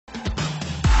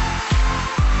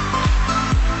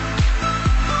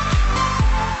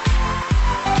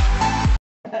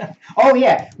Oh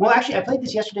yeah. Well, actually, I played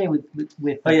this yesterday with Oh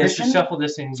yeah, Christian. just shuffle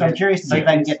this in. So I'm curious to see if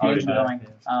I can get the Oh, engine yeah. going.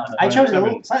 I chose a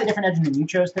little slightly different engine than you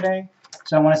chose today,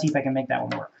 so I want to see if I can make that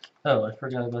one work. Oh, I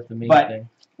forgot about the main But thing.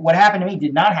 what happened to me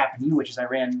did not happen to you, which is I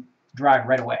ran drive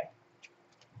right away.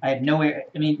 I had no way.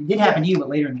 I mean, it did happen to you, but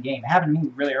later in the game. It happened to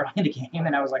me really early in the game,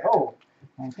 and I was like, oh,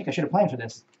 I think I should have planned for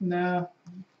this. No.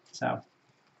 So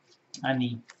I'm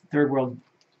the third world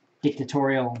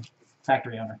dictatorial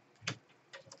factory owner.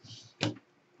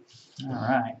 All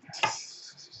right.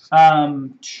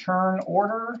 Turn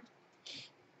order.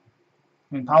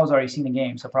 I mean, Paul's already seen the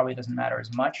game, so probably doesn't matter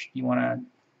as much. Do you want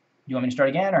me to start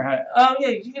again, or how? Oh yeah,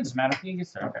 you can Doesn't matter. You can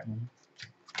start. Okay.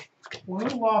 Well,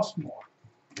 who lost more?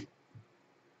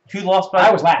 Who lost by?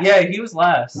 I was last. Yeah, he was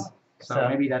last. So, So-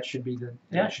 maybe that should be the.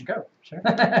 Yeah. That should go. Sure.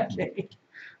 Okay.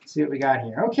 Let's see what we got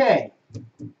here. Okay.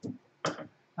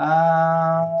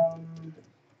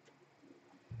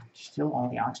 Still all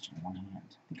the oxygen in one hand. I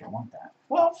think I want that.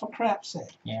 Well, for crap's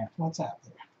sake. Yeah. What's out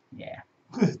there? Yeah.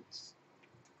 Good.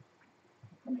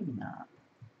 Or maybe not.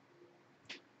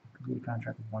 Complete a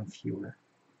contract with one fewer.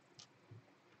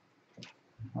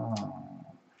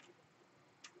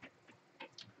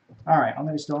 Alright, I'm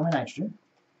going to store my nitrogen.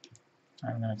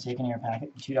 I'm going to take an air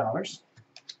packet for $2.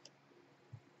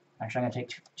 Actually, I'm going to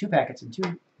take two packets and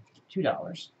 $2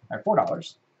 or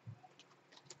 $4.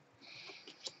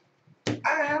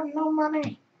 I have no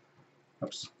money.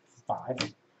 Oops,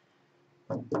 5.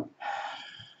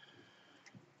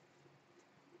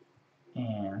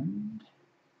 And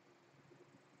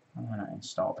I'm going to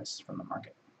install this from the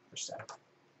market for 7.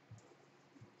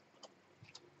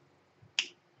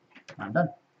 I'm done.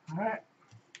 Alright.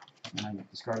 And I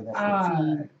discarded that for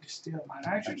I feed. steal my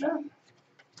nitrogen.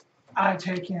 I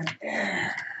take in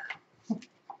air.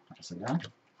 So yeah.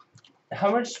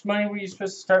 How much money were you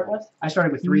supposed to start with? I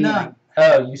started with 3. None.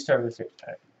 Oh, you started with 3.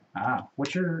 Ah,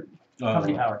 what's your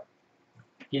company power?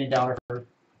 Get $1 for.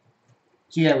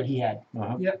 So you had what he had,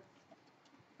 Yep.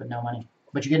 but no money.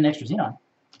 But you get an extra xenon.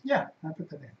 Yeah, I put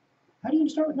that in. How do you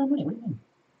start with no money? What do you mean?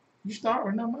 You start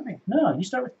with no money. No,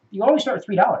 you always start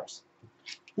with $3.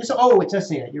 This it does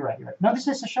say that. You're right. No, this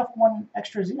says to shuffle 1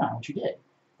 extra xenon, which you did,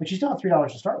 but you still have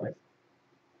 $3 to start with.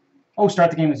 Oh, start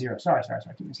the game with 0. Sorry.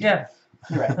 Keep missing. Yeah.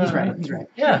 You're right. He's right.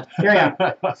 Yeah. Carry on.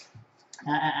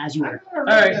 As you were. All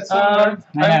right.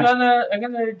 I'm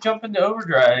gonna jump into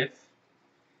overdrive,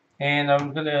 and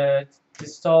I'm gonna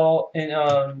install in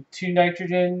 2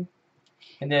 nitrogen,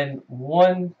 and then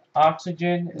 1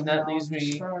 oxygen, and that leaves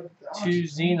me 2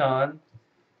 xenon,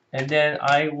 and then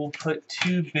I will put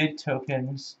 2 bid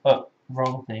tokens. Oh,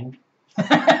 wrong thing.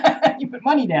 You put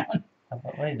money down. I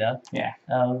put money down. Yeah.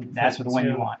 That's the one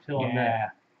you want. Yeah.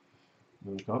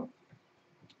 Okay.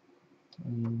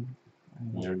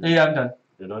 Yeah, I'm done.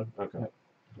 You're done? Okay.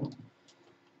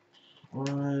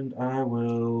 And I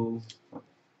will...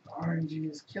 RNG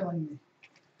is killing me.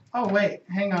 Oh, wait.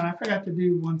 Hang on. I forgot to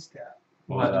do one step.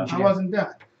 What? I wasn't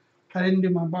done. I didn't do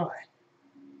my buy.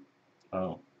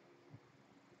 Oh.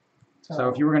 So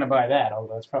if you were going to buy that,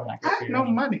 although it's probably not I good for have your no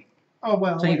engine. money. Oh,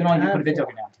 well. So you can wait, only I put a have bid 4.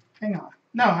 token down. Hang on.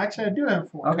 No, actually, I do have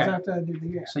 4. Okay. Because after I did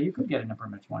the So you could get an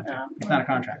improvement if you wanted to. Yeah. It's not a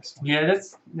contract. Yeah,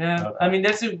 that's Okay. I mean,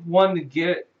 that's a one to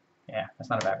get. Yeah, that's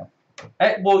not a bad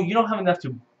one. Well, you don't have enough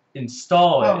to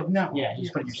install Oh, it. no. Yeah, you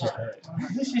just put it in your sorry.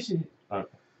 Okay.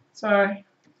 Sorry.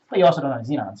 But you also don't have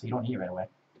xenon, so you don't need it right away.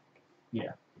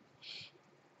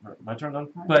 My turn then?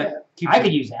 But keep I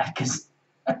could use that because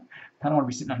I don't want to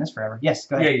be sitting on this forever. Yes,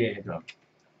 go ahead. Yeah.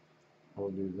 I'll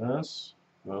do this.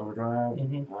 Overdrive.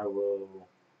 Mhm. I will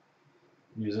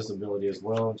use this ability as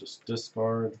well. Just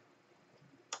discard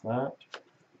that.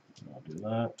 I'll do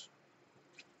that.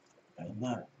 And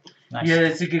that. Nice. Yeah,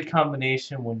 it's a good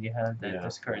combination when you have that Yeah,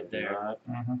 discard I'll do there.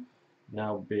 that. Mm-hmm.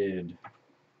 Now bid.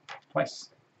 Twice,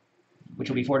 which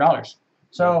will be $4.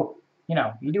 So you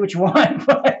do what you want.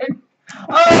 But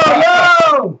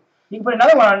no! You can put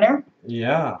another one on there.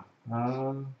 Yeah.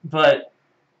 But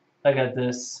I got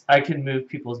this. I can move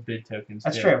people's bid tokens.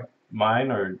 That's too. true.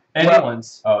 Mine or...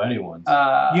 Anyone's. Oh, anyone's.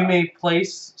 You may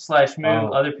place / move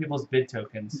Oh. other people's bid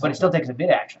tokens. But it still takes a bid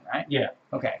action, right? Yeah.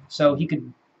 Okay, so he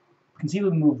could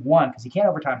conceivably move 1 because he can't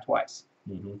overtime twice.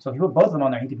 Mm-hmm. So if you put both of them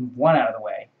on there, he could move 1 out of the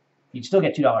way. You'd still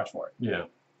get $2 for it. Yeah.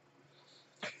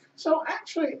 So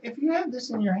actually, if you had this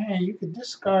in your hand, you could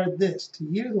discard this to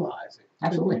utilize it.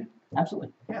 Absolutely.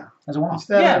 Absolutely. Yeah. As a one-off.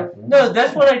 Instead Yeah. of, No,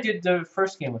 that's what I did the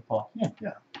first game with Paul.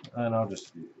 And I'll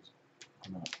just use...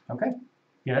 Okay.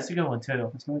 Yeah, that's a good one too.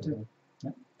 Let's go into.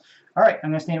 Yep. All right, I'm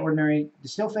going to stay in ordinary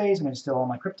distill phase. I'm going to distill all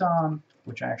my krypton,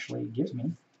 which actually gives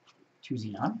me 2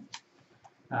 xenon.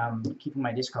 Keeping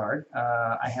my discard.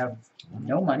 I have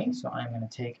no money, so I'm going to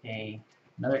take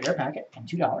another air packet and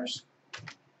 $2.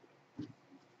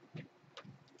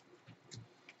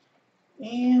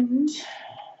 And you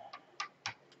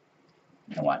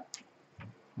know what?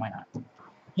 Why not?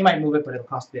 He might move it, but it'll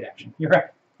cost a bit action. You're right.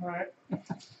 All right.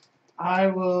 I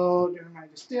will, during my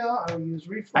distill, I will use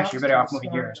reflux. Actually, you're better off moving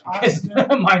discard yours because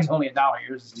oxygen, mine's only $1.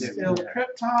 Yours is 2. distill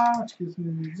krypton, which gives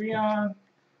me xenon,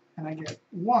 and I get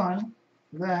 1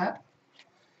 for that.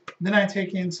 Then I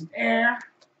take in some air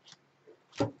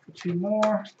for 2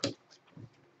 more.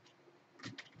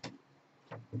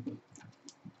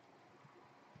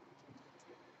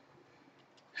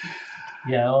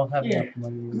 Yeah, I don't have Yeah. enough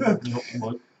money. Nope,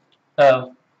 what?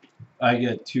 Oh, I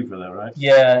get 2 for that, right?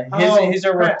 yeah. His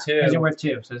are crap. worth 2. Is it worth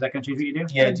 2? So is that going to change what you do?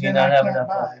 Yeah, And do you then not I have can't enough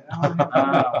buy it. money?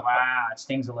 Oh, wow. It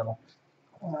stings a little.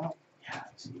 Well, yeah,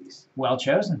 jeez. Well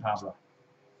chosen, Pablo.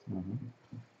 Mm-hmm.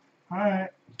 All right.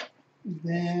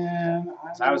 Then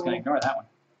So I was going to ignore that one.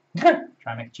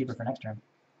 Try and make it cheaper for next turn.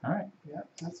 All right. Yeah,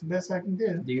 that's the best I can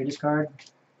do. Do your discard,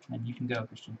 and you can go,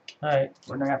 Christian. Alright.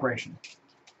 Ordinary operation.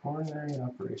 Ordinary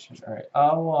operation. Alright.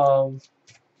 I'll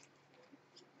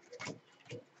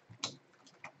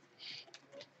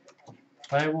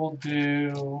I will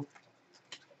do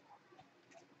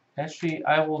actually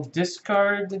I will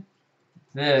discard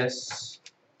this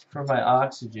for my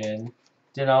oxygen.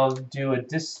 Then I'll do a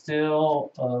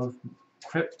distill of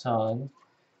krypton,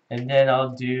 and then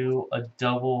I'll do a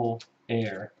double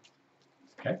air.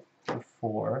 Okay. For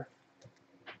 4.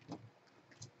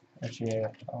 Actually,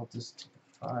 I'll just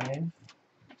 5.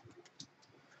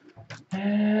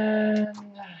 And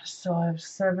so I have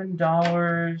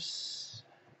 $7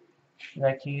 that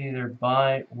I can either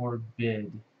buy or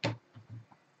bid.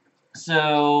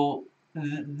 So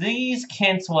these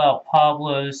cancel out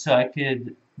Pablo's, so I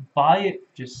could buy it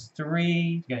for just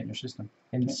 3, Get it in your system.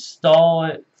 install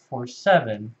it for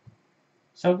 7.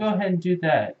 So go ahead and do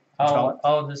that. Install it?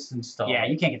 I'll just install Yeah,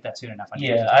 it. you can't get that soon enough. On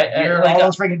your Yeah, system. You're like all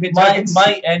those freaking bid my tokens.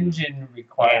 my engine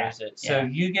requires it. So yeah.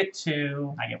 you get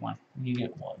 2, I get 1. you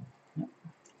get 1.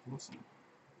 Awesome.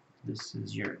 This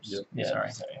is yours. Yep. Yeah, Sorry.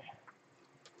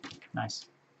 Nice.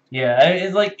 Yeah,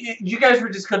 it's like you guys were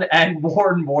just gonna add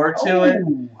more and more to it.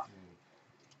 Ooh.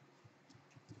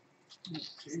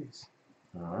 Jeez.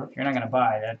 Alright. You're not going to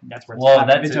buy that. That's where Well, it's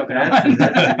that's bid a- token that's- on.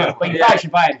 that's- But you yeah. probably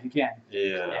should buy it if you can.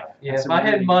 Yeah. Yeah, That's if a I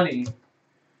had really- money.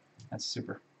 That's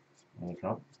super.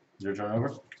 Okay. Your turn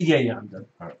over? Yeah, I'm done.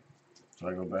 So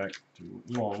I go back to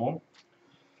normal.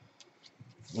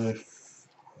 With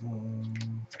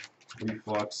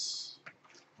reflux,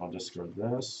 I'll discard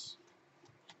this.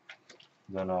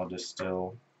 Then I'll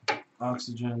distill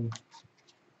oxygen.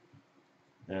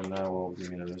 And that will give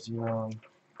me another xenon.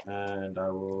 And I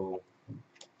will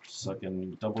suck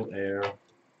in double air.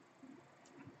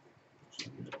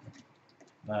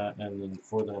 That, and then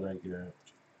for that I get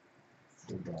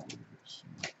 $4. Do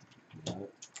that.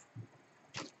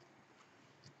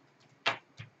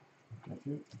 Thank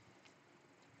you.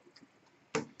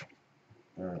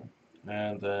 Alright,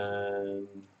 and then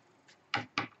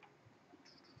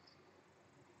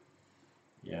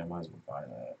yeah, I might as well buy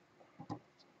that.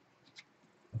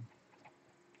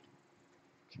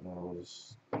 That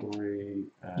was 3.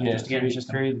 And Yeah, Just to get in your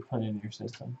system. 3 to put in your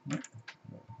system. That's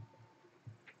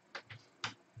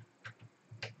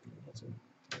it.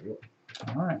 There you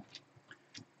go. All right.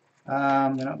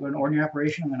 I'm going to go to an ordinary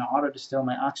operation. I'm going to auto distill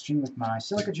my oxygen with my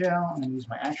silica gel. I'm going to use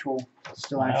my actual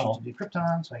distill action Wow. to do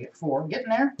krypton, so I get 4. Getting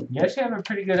there. You actually have a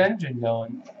pretty good engine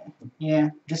going. Yeah,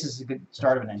 this is a good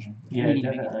start of an engine. Yeah, We need to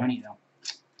make definitely. money though.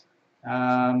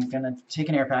 I'm going to take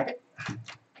an air packet.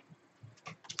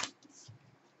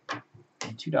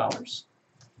 And $2.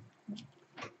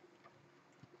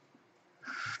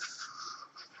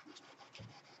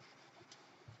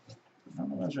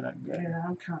 None of those are that good. Yeah,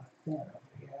 I'm kind of thin over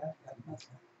here. I've got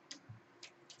nothing.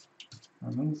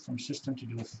 Remove from system to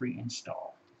do a free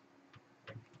install.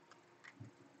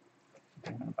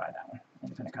 I'm going to buy that one.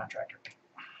 Independent contractor.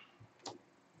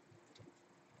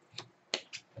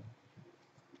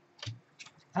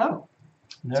 Oh,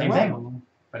 Same Never thing. mind.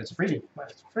 But it's a freebie.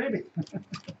 but it's freebie.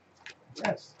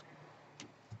 Yes.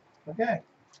 Okay.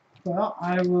 Well,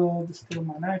 I will distill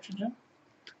my nitrogen.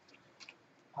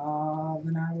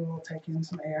 Then I will take in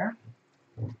some air.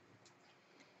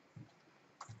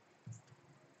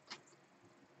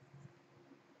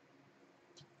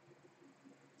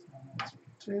 That's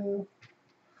 2.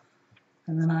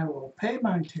 And then I will pay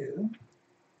my 2 to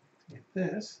get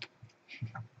this.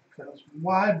 Because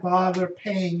why bother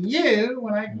paying you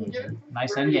when I can get it for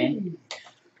Nice free? end game.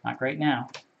 Not great now.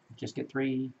 Just get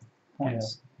 3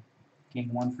 points. Gain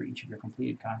 1 for each of your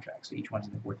completed contracts. So each one's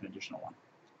worth an additional 1.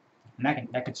 And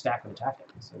that could stack with a tactic.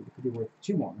 So it could be worth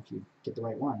 2 more if you get the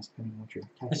right ones, depending on what your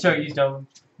tactic So is. you done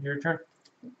your turn?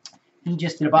 He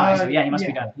just did a buy, so yeah, he must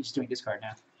be yeah. done. He's just doing discard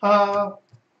now.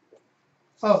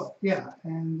 Oh, yeah,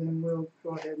 and then we'll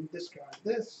go ahead and discard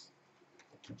this.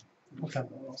 Okay.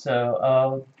 So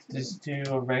I'll just do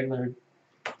a regular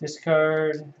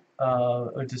discard,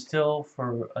 or distill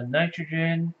for a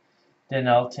nitrogen. Then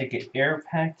I'll take an air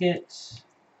packet.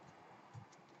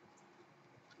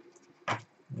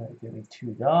 That'll give me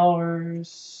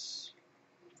 $2.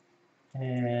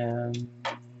 And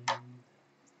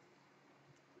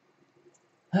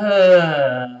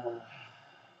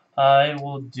I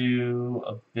will do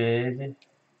a bid,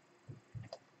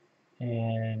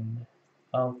 and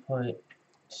I'll put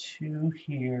 2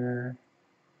 here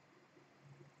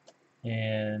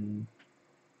and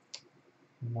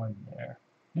 1 there.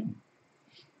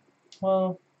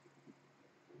 Well,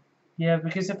 yeah,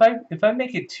 because if I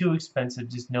make it too expensive,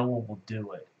 just no one will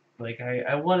do it. Like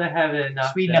I want to have it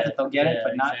enough. Sweet enough that they'll get it,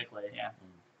 but not. Exactly. Yeah.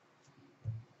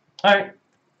 All right.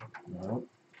 No.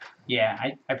 Yeah,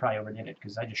 I probably overdid it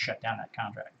because I just shut down that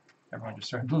contract. Everyone just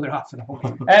started blew it off for the whole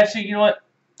game. Actually, you know what?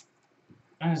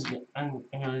 I'm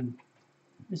gonna.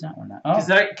 There's not one that. Oh,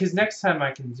 Because next time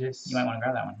I can just. you might want to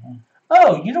grab that one. Yeah.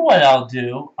 Oh, you know what I'll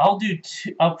do? I'll do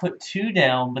 2. I'll put 2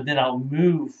 down, but then I'll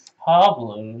move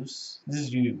Pablo's. This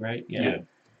is you, right? Yeah.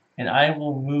 And I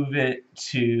will move it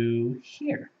to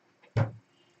here.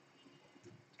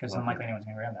 Because unlikely anyone's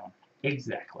gonna grab that one.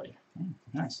 Exactly.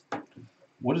 Nice.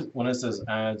 What is when it says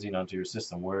add Xenon to your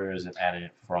system? Where is it adding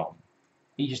it from?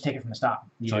 You just take it from the stop. So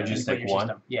you put just it in take your one?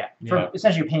 system. Yeah. Yeah.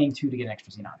 Essentially, you're paying 2 to get an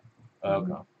extra Xenon.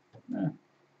 Okay. Yeah.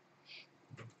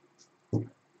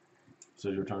 So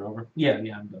your turn over? Yeah,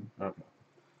 I'm done. Okay.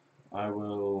 I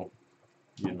will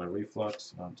use my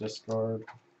reflux, discard,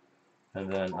 and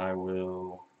then I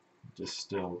will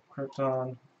distill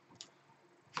Krypton.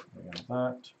 I got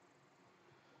that.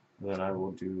 Then I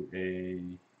will do a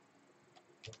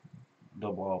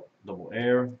double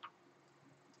air, and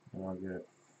I'll get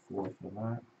 4 for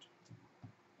that.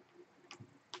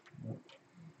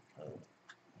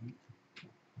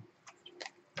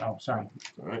 Oh, sorry.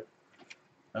 All right.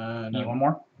 You need one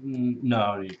more?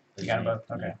 No, You got them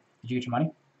both. Okay. Did you get your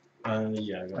money?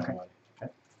 yeah, I got Okay. one.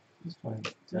 Okay. That's fine.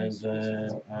 And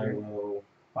then I will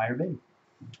Buy or bid?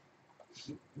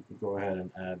 go ahead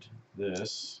and add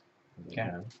this. Okay.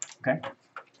 Again. Okay.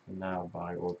 And now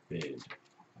buy or bid.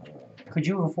 Could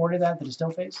you have afforded that, the distill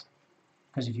phase?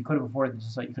 Because if you could have afforded the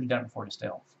distill, you could have done it before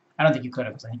distill. I don't think you could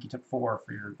have, because I think you took 4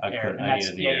 for your I air. could. And I that's,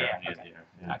 needed the yeah, air. yeah, I needed okay. the air.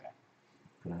 Yeah. Okay.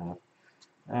 Could have.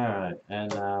 Alright,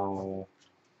 and now.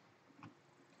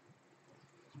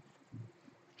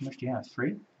 How much do you have?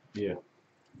 3? Yeah.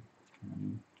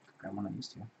 Grab one of these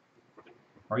 2.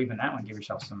 Or even that one, give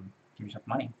yourself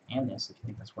money. And this, if you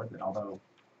think that's worth it. Although,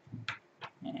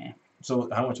 So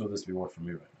how much will this be worth for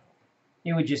me right now?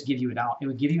 it would just give you $1. It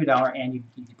would give you $1 and you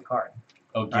get the card.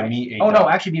 Oh, give right? me $8. Oh no,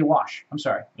 actually be a wash. I'm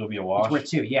sorry. It'll be a wash? It's worth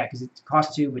 2, yeah, because it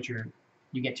costs 2, but you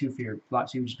get 2 for your lot,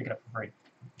 so you just pick it up for free.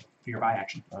 For your buy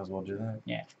action. Might as well do that.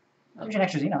 Yeah. There's an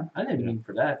extra Xenon. I didn't mean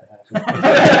for that to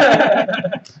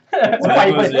happen. That's why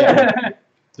you put it there.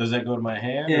 Does that go to my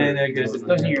hand? Yeah, or that goes It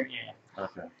goes in your, yeah.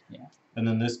 Okay. Yeah. And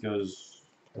then this goes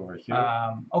over here?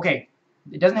 Okay,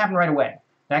 it doesn't happen right away.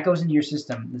 That goes into your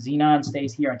system. The Xenon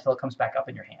stays here until it comes back up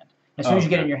in your hand. As soon as you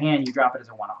get it in your hand, you drop it as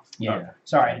a one-off. Yeah. Okay.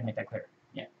 Sorry, I didn't make that clear.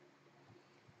 Yeah.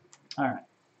 All right.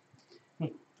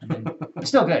 And then, it's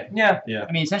still good. Yeah. Yeah.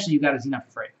 I mean, essentially, you got a Xenon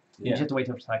for free. You Yeah. just have to wait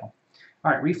till it's cycle.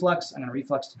 All right, reflux. I'm going to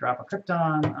reflux to drop a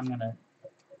krypton. I'm going to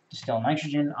distill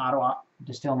nitrogen,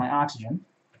 distill my oxygen.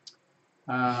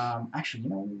 Actually, you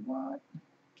know what?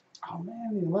 Oh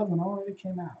man, the 11 already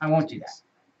came out. I won't do that.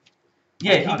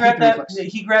 Yeah, I'll he keep grabbed the that. reflex.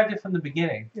 He grabbed it from the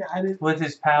beginning Yeah, I didn't. with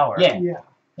his power. Yeah. Yeah.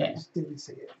 Yeah. I just didn't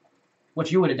see it.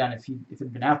 What you would have done if it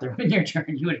had been out there in your turn,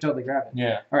 you would have totally grabbed it.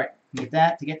 Yeah. All right, get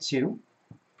that to get 2,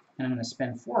 and I'm going to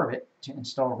spend 4 of it to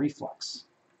install reflux.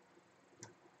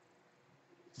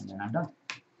 And then I'm done.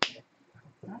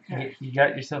 Okay. You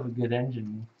got yourself a good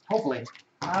engine. Hopefully.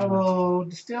 I will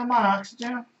distill my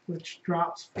oxygen, which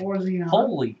drops 4 xenon.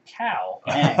 Holy cow!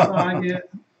 So I get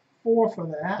 4 for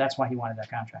that. That's why he wanted that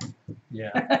contract.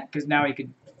 Yeah. Because now he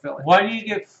could fill it. Why do you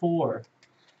get 4?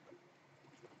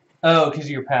 Oh, because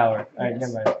of your power. Alright,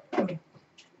 Yes. never mind.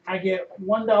 I get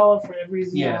 $1 for every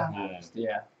xenon. Yeah. Yeah.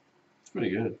 Yeah. It's pretty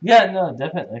good. Yeah, no,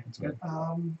 definitely. It's good.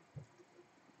 What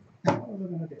was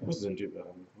I gonna do? This isn't too bad.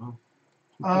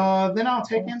 Well, Then I'll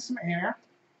take in some air,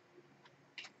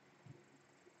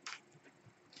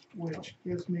 which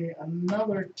gives me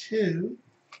another 2.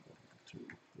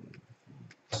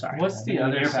 Sorry. What's the I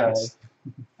other need side? packets.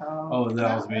 oh, that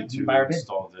allows me to Buy or bid?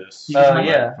 install this. You just Oh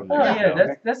remember yeah. from the Oh get-go.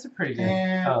 yeah. That's a pretty good.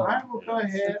 And Oh. I will go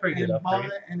That's a ahead pretty good and buy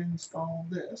upgrade. and install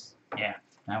this. Yeah.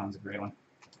 That one's a great one.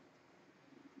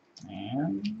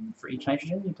 And for each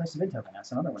nitrogen, you place a bid token.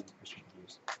 That's another one you can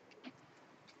use.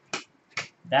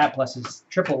 That plus his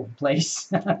triple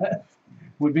place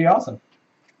would be awesome.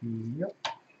 Yep.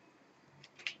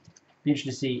 Be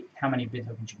interested to see how many bid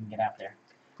tokens you can get out there.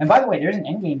 And by the way, there's an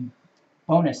endgame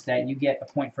bonus that you get a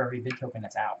point for every bid token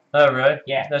that's out. Oh, really?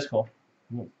 Yeah. That's cool.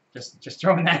 Just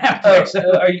throwing that out Oh, there.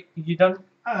 So are you done?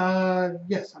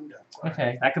 Yes, I'm done.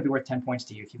 Okay. that could be worth 10 points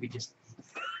to you if you could just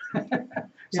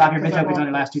stop your bid tokens on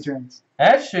your last 2 turns.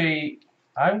 Actually,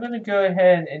 I'm going to go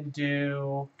ahead and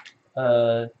do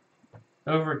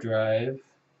overdrive.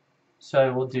 So I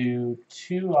will do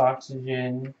 2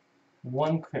 oxygen,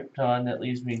 1 krypton. That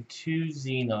leaves me 2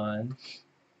 xenon.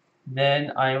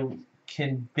 Then I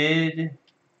can bid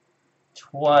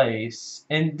twice.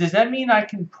 And does that mean I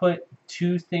can put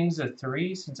 2 things of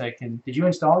 3 since I can... Did you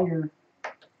install your...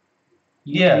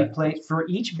 Yeah. For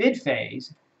each bid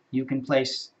phase, you can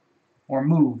place or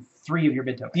move 3 of your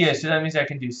bid tokens. Yeah, so that means I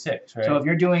can do 6, right? So if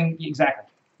you're doing... Exactly.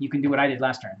 You can do what I did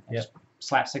last turn. And just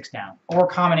slap 6 down. Or a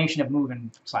combination of move and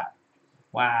slap.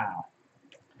 Wow.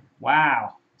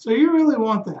 Wow. So you really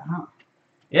want that, huh?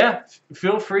 Yeah,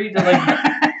 feel free to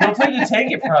feel free to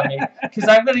take it from me because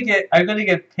I'm gonna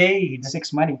get paid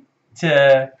 6 money.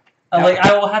 to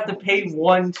I will have to pay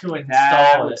 1 to That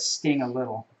install would it. sting a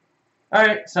little. All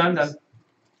right, so I'm done.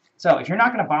 So if you're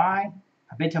not going to buy,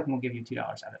 a bid token will give you $2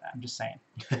 out of that. I'm just saying.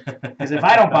 Because if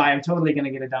I don't buy, I'm totally going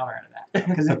to get $1 out of that.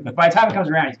 Because by the time it comes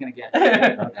around, he's going to get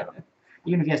it.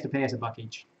 Even if he has to pay us $1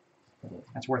 each.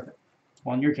 That's worth it.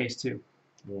 Well, in your case, too.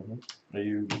 Are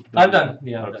you? I'm done.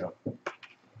 Yeah, I'm Okay. done.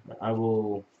 I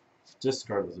will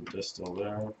discard the distill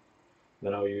there.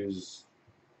 Then I'll use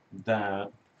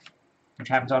that, Which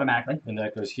happens automatically. and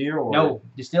that goes here. Or No,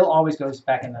 distill always goes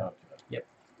back in the... Okay. Yep.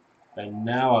 And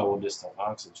now I will distill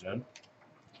oxygen.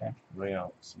 Okay. Bring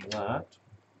out some of that.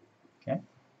 Okay.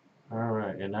 All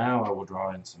right, and now I will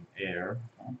draw in some air.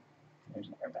 Okay. There's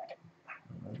an air packet.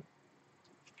 All right.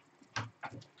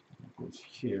 That goes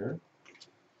here.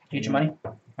 Get your money?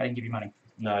 I didn't give you money.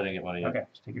 No, I didn't get money yet. Okay,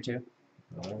 just take your 2.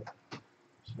 All right.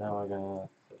 So now I got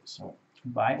this. All right.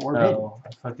 Buy or bid. Oh, I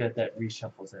forget that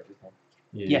reshuffles everything.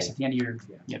 Yeah. Yes, at the end of your...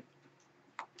 Yep.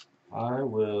 I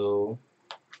will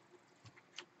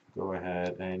go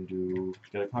ahead and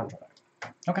get a contract.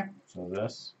 Okay. So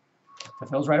this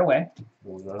Fulfills right away.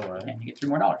 goes right away. And you get 3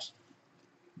 more dollars.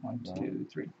 1, 2,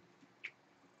 3. And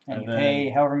And you then- pay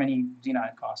however many xenon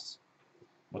it costs.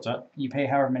 What's that? You pay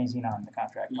however many xenon the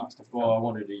contract costs. to Well, I fulfill.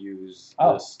 wanted to use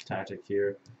Oh. this tactic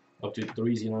here. Up to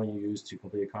 3 xenon you use to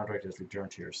complete a contract is returned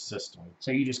to your system.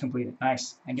 So you just complete it.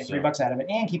 Nice. And get So- $3 out of it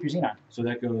and keep your xenon. So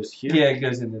that goes here. Yeah, it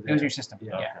goes into It goes there. in your system.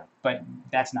 Yeah. Yeah. Okay. But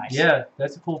that's nice. Yeah,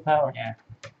 that's a cool power. Yeah.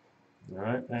 All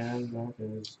right, and that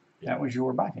is. That was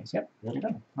your buy phase. Yep. Yep. You're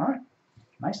done. All right.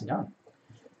 Nicely done.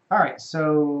 All right.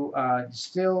 So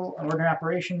distill ordinary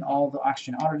operation. All the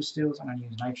oxygen auto distills. I'm going to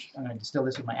use nitrogen. I'm going to distill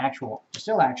this with my actual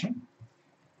distill action.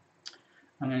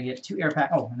 I'm going to get 2 air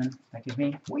pack. Oh, and then that gives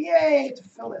me, well, yay, to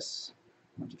fill this.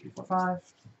 1, 2, 3, 4,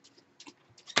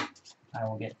 5. I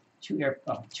will get 2 air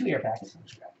packets. I'll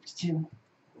just grab these 2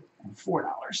 and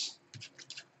 $4.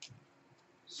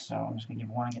 So I'm just going to give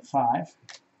 1 and get 5.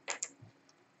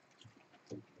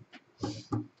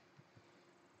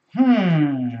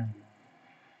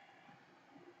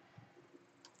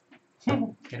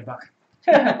 Get $1.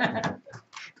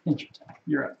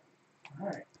 You're up. All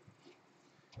right.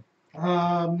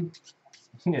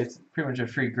 It's pretty much a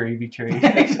free gravy trade.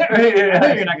 I know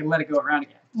you're not going to let it go around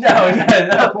again. No,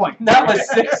 No point. Not with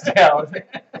 6 down.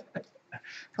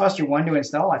 Cost you 1 to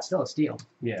install. That's still a steal.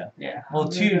 Yeah. Yeah. Well,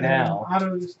 2 now.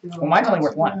 Auto distill. Well, mine's only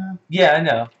worth 1. Yeah, I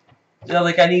know. So,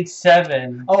 I need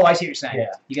 7. Oh, I see what you're saying.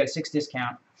 Yeah. You got a 6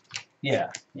 discount.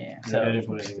 Yeah. Yeah. I So, didn't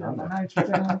put anything on there.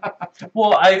 Nitrogen.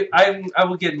 well, I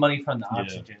will get money from the Yeah.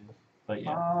 oxygen, but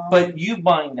yeah. But you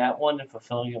buying that one and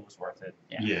fulfilling it was worth it.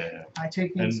 Yeah. I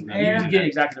take in And some then You air. did it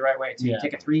exactly the right way. So Yeah. you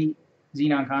take a 3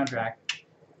 xenon contract.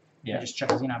 Yeah. You just chuck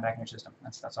the xenon back in your system.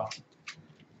 That's awesome.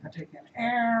 I take in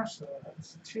air, so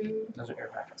that's 2. Those are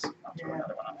air packets. I'll throw Yeah.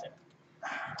 another one up there.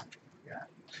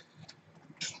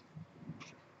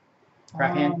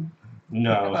 Crap hand?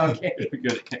 No. Okay.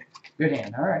 Good. Good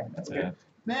hand. All right. That's Yeah. good.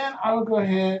 Then I will go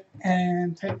ahead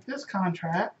and take this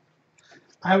contract.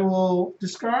 I will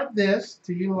discard this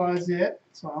to utilize it.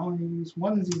 So I'll only use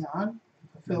 1 xenon.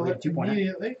 Fill it 2.0.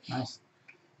 immediately. Nice.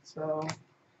 So,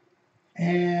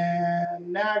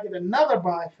 and now I get another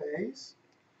buy phase.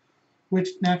 Which,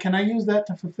 now can I use that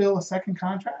to fulfill a second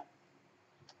contract?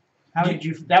 How did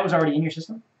you? That was already in your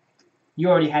system. You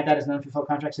already had that as an unfulfilled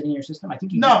contract sitting in your system. I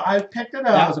think you. No, I picked it That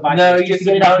up. was a buy No, phase. you Just to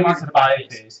get it off the use market the to buy buy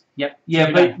phase. phase. Yep.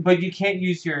 Yeah, So but you can't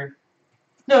use your.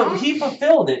 No, he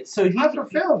fulfilled it. So he. I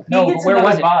fulfilled it. No, he but gets where another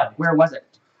was it? buy. Where was it?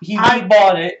 He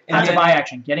bought it. And That's a then, buy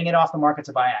action. Getting it off the market's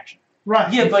a buy action.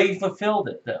 Right. Yeah, but he fulfilled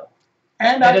it though.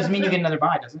 And That I doesn't mean you get fulfilled another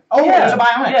buy, does it? Oh, Yeah, there's a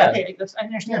buy on it. yeah. Okay, I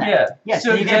understand that. Yeah. Yes, So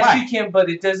then you get a yes, buy. you can, but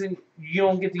it doesn't. You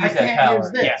don't get to I use that can't power.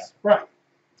 use this. Yeah. Right.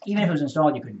 Even if it was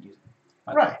installed, you couldn't use it.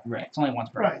 But, Right. Right. It's only once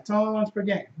per. Right. It's only once per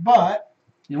game. But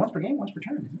Once per game, once per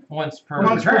turn, isn't it? Once per. Once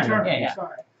once per turn, turn. yeah.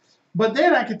 Sorry. But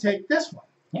then I could take this one.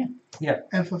 Yeah. Yeah.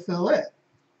 And fulfill it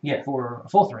Yeah. For a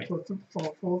full 3. for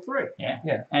full 3.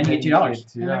 Yeah. And you get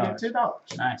 $2. And I get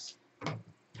 $2. Nice.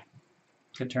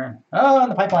 Good turn. Oh, and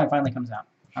the pipeline finally comes out.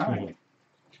 All right.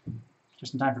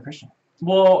 Just in time for Christian.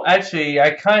 Well, actually,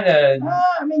 I kind of.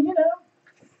 I mean, you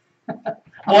know.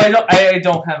 Well, I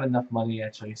don't have enough money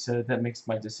actually, so that makes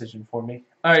my decision for me.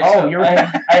 All right. Oh, so you're.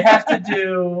 I have to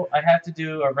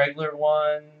do a regular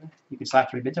one. You could slap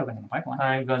 3 bid tokens in the pipeline.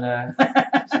 I'm gonna.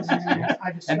 And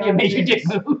I just That'd be a major dick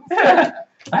move. I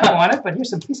don't want it, but here's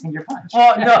some piece in your punch.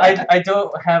 Well, no, I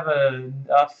don't have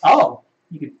enough. Oh,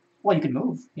 you could. Well, you could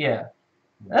move. Yeah,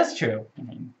 that's true. I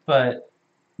mean, But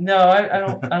no, I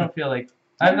don't feel like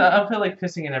I don't feel like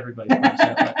pissing in everybody's punch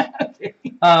that much.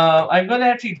 I'm gonna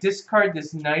actually discard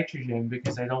this nitrogen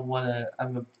because I don't want to.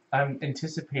 I'm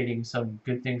anticipating some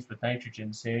good things with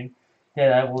nitrogen soon.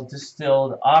 Then I will distill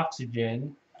the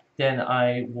oxygen. Then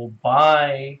I will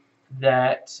buy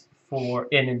that for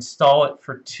and install it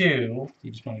for 2.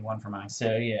 you just pay me 1 for mine.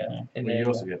 So yeah, and But then you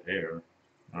also get air.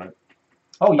 Oh,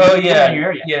 oh put it yeah, on your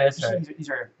area. yeah, that's right. These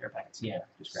are air packets. Yeah.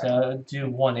 Just grab them. So do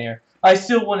 1 air. I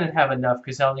still wouldn't have enough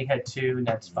because I only had 2, and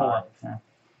that's 5. Yeah.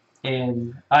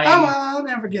 And Oh, well, I'll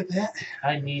never get that.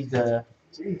 I need the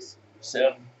Jeez.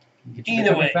 so You get your Either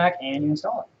bid way. tokens back and you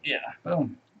install it. yeah.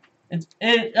 Boom.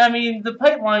 I mean the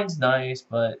pipeline's nice,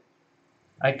 but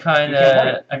I You can't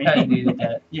afford kind it. of needed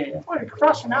that. Yeah. Boy,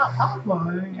 crushing out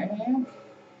pipeline. Yeah.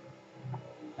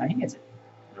 Now he gets it,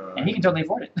 Right. and he can totally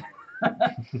afford it.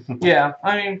 Yeah.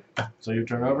 I mean So you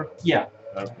turn over? yeah.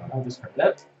 Okay. I'll discard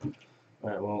that.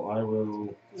 Alright, well I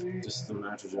will distill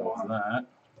nitrogen off that.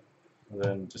 And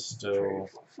then distill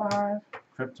 5.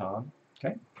 krypton.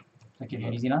 That give you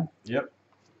an easy none. Yep.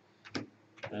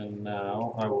 And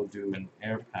now I will do an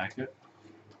air packet.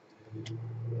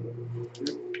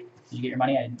 Did you get your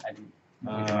money? I didn't get your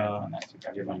money on that, so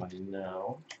grab I'll your give my money. money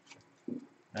now.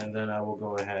 And then I will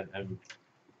go ahead and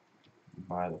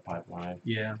buy the pipeline.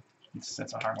 Yeah.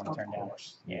 That's a hard one to Of turn down.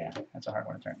 course. Yeah, that's a hard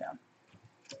one to turn down.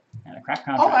 And a crap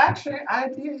Oh, contract. actually, I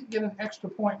did get an extra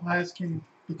point last game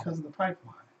because of the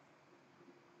pipeline.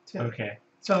 Too. Okay.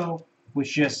 So, Was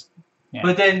just. Yeah.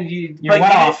 But then You're but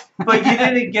one you off. but you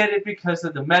didn't get it because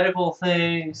of the medical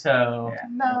thing. So Yeah.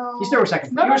 no. You still were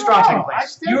second. No, You were no, strong no, second I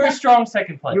place. still you were got- strong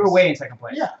second place. You were way in second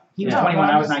place. Yeah. He was Yeah. 21,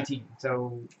 I was just- 19.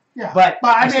 So, Yeah. but I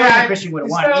I still mean, think Christian would have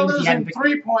won, instead of even if he hadn't losing picked.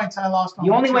 3 points, I lost on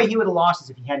The only way 2. he would have lost is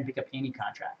if he hadn't picked up any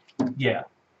contract. Yeah.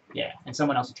 Yeah, and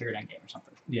someone else had triggered endgame or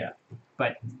something. Yeah.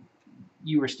 But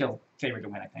you were still favored to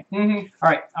win, I think. Mm-hmm. All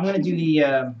right, I'm gonna do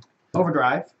the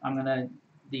overdrive.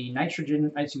 The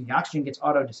nitrogen, the oxygen gets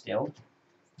auto distilled.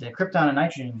 The krypton and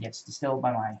nitrogen gets distilled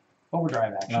by my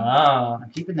overdrive action. Ah. I'm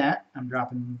keeping that. I'm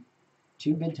dropping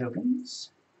 2 bid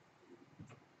tokens.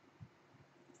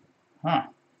 Huh.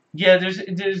 Yeah.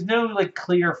 There's no like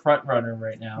clear front runner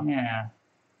right now. Yeah.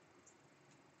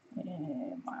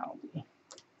 Mildly.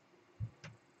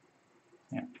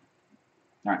 Yeah.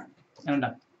 All right, and I'm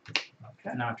done.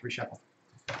 Okay. Now I have to reshuffle.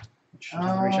 Which is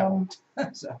reshuffle.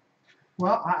 So.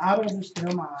 Well, I will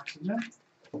distill my oxygen.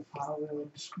 I will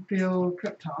distill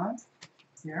krypton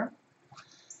here.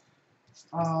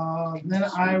 Then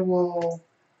I will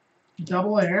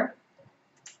double air.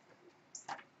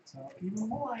 So even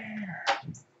more air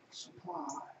supply.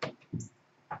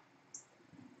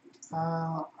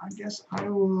 I guess I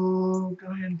will go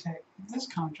ahead and take this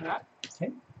contract.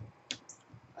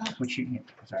 Which you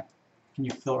sorry. Can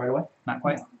you fill it right away? Not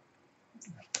quite.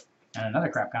 And another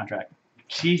crap contract.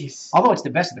 Jeez. Although it's the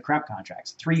best of the crap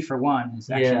contracts. 3 for 1 is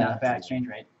actually Yeah. not a bad exchange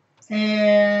rate.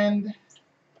 And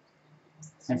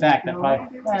In fact, that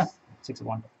probably 6 of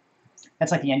 1.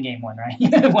 That's like the end game one, right?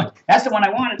 That's the one I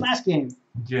wanted last game.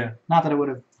 Yeah. Not that I would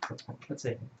have. Let's see.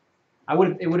 It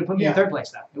would have put me in Yeah. 3rd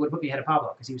place though. It would have put me ahead of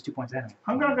Pablo because he was 2 points ahead of me.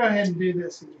 I'm going to go ahead and do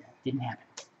this again. Didn't happen.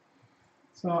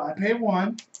 So I pay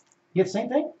 1. You have the same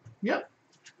thing? Yep.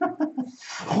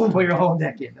 Put your whole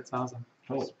deck in. That's awesome.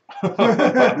 Oh. Oh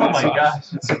my gosh.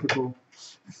 That's super cool.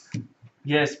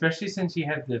 Yeah, especially since you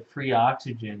have the free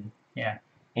oxygen. Yeah.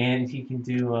 And he can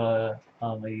do a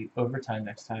overtime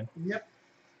next time. Yep.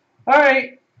 All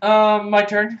right. My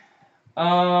turn.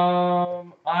 I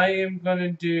am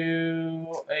gonna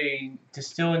do a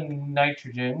distill in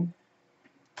nitrogen.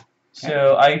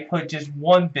 So I put just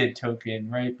one bid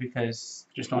token, right? Because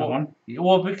Just on one?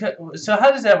 well, because so how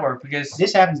does that work? Because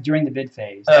This happens during the bid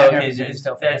phase. oh, That okay, happens during the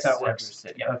still phase. That's how it works.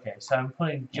 separate. Yeah. Okay, so I'm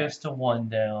putting just a one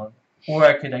down, or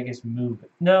I could, I guess, move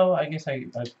it. No, I guess I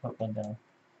put one down.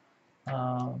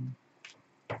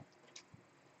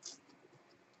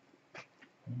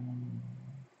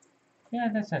 Yeah,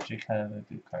 that's actually kind of a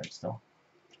good card still.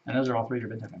 And those are all 3 of your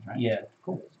bid tokens, right? Yeah.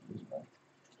 Cool.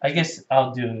 I guess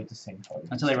I'll do the same card.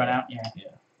 Until they run out? Yeah. Yeah.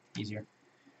 Easier.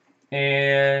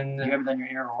 And You haven't done your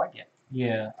air or white yet.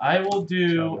 yeah, I will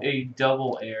do a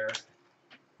double air.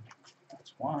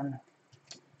 That's 1.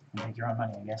 You make your own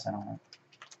money, I guess. I don't know.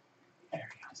 There you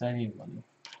Because I need money.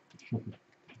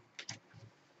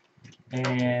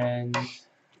 And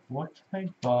what can I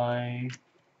buy?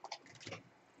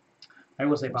 I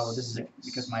will say, Pablo, this is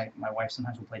because my wife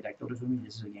sometimes will play deck builders with me.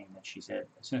 This is a game that she said,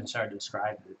 as soon as I started to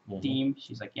describe the theme,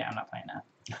 she's like, yeah, I'm not playing that.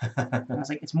 And I was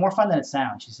like, it's more fun than it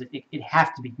sounds. She said, it'd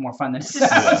have to be more fun than it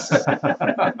sounds.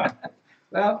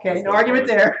 Well, okay, no argument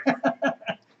there.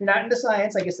 You're not into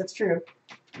science. I guess that's true.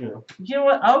 Yeah. You know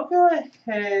what? I'll go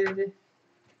ahead.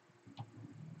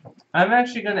 I'm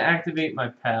actually going to activate my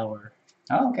power.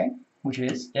 Oh, okay. Which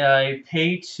is? I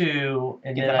pay 2,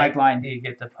 and Get then the pipeline. I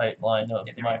get the pipeline of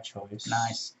Get the my right. choice.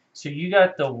 Nice. So you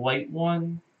got the white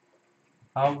one.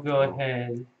 I'll go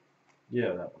ahead. Yeah,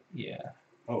 that one. Yeah.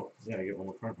 Oh, yeah, I get one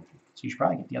more card. So you should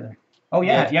probably get the other. Oh,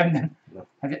 yeah, Yeah. if you haven't done. No.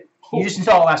 You just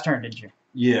installed it last turn, didn't you?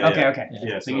 Yeah. Okay, okay.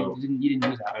 Yeah, So you didn't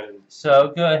use that. I didn't. So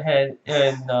I'll go ahead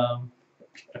and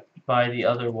buy the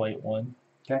other white one.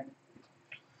 Okay.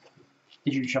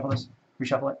 Did you shuffle this?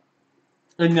 Reshuffle it?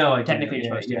 No, I Technically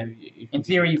didn't. you're supposed to. Yeah. In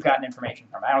theory, you've gotten information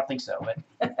from it. I don't think so, but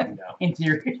No. in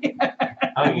theory.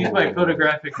 I'll use my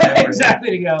photographic memory.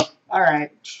 Exactly to go. All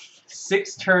right.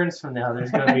 6 turns from now, there's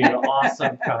going to be an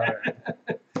awesome card.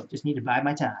 Just need to buy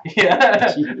my time. Yeah.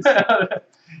 Jeez.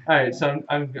 All right, so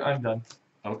I'm done.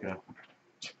 Okay.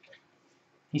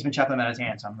 He's been shuffling them out of his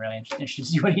hand, so I'm really interested to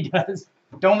see what he does.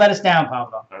 Don't let us down,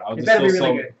 Pablo. I'll It just better be fill really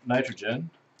some good. nitrogen.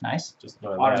 Nice. Just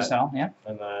Auto that. cell, yeah.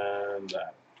 And then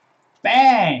that.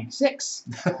 Bang! 6.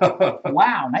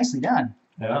 Wow, nicely done.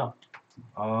 Wow.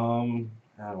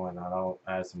 Why not? I'll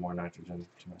add some more nitrogen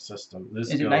to my system.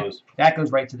 This Is it goes. That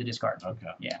goes right to the discard. Okay.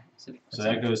 Yeah. So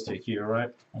that goes to here, right?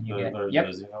 And you The- get, or yep.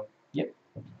 the Xenon? Yep.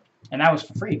 And that was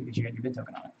for free because you got your bid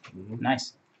token on it. Mm-hmm.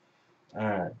 Nice.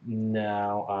 Alright,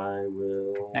 now I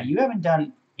will. Now you haven't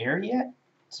done air yet,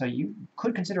 so you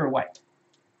could consider a white.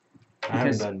 I haven't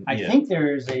Because done. I Yeah. think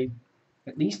there's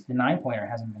at least the 9-pointer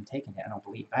hasn't been taken yet, I don't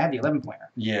believe. I have the 11-pointer.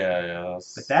 Yeah.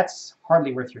 But that's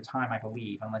hardly worth your time, I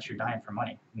believe, unless you're dying for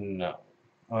money. No.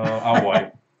 I'll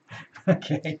wipe.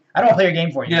 Okay. I don't want to play your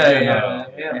game for you. Yeah,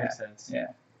 Yeah. makes sense. Yeah.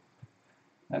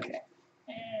 Okay.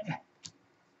 And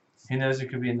Who knows? It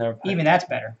could be another. even that's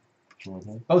better.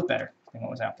 Mm-hmm. Both better than what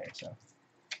was out there, so.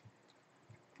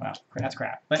 Well, that's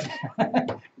crap. But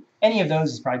any of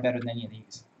those is probably better than any of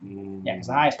these. Yeah, because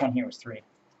the highest one here was 3.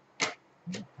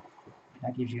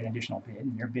 That gives you an additional bid,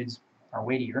 and your bids are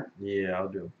weightier. Yeah, I'll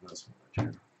do this one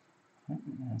right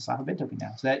And slap a bid token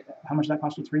down. So that, how much does that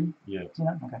cost you? 3? here.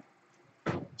 Okay.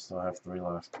 Yeah. Still have 3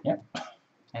 left. Yep.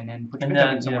 And then put your And bid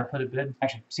token then somewhere. put a bid.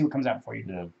 Actually, see what comes out for you.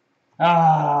 Yeah.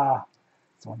 Ah,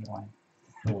 that's the one you wanted.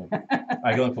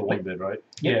 I can only put 1 bid, right?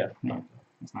 Yeah.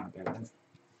 That's not a bad one.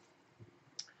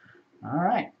 All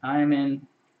right,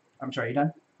 I'm sorry, you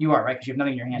done? You are, right? Because you have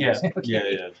nothing in your hand. Yeah. Okay.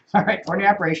 Yeah. All right, for new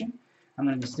operation, I'm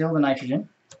going to distill the nitrogen,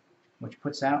 which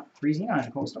puts out 3 xenon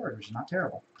in cold storage, which is not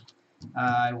terrible.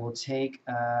 I will take.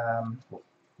 I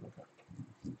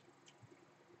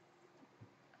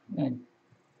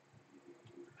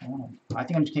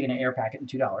think I'm just taking an air packet and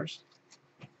 $2.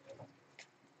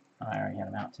 I already had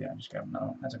them out too. I just grabbed another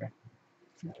one. That's okay.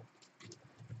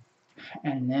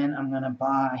 And then I'm going to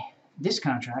buy this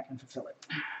contract and fulfill it.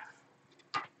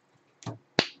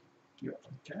 You're up.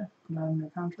 Okay. Not in your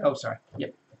contract. Oh, sorry.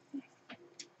 Yep.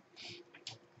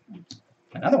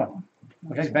 Another one,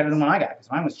 which is better than one I got,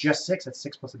 because mine was just 6. That's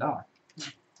 6 plus $1.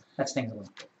 That stings a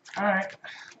little. All right.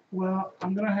 Well,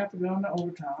 I'm gonna have to go into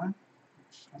overtime.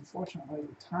 Unfortunately,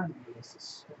 the timing of this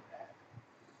is so bad.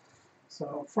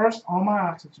 So first, all my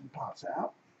oxygen pops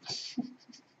out.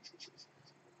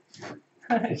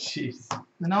 Jeez.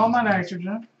 Then all my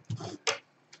nitrogen.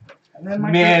 And then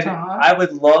my Man, krypton. I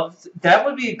would love that.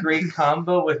 Would be a great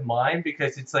combo with mine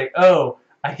because it's like, oh,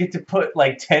 I get to put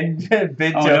like 10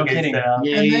 bid Oh, no tokens kidding. down.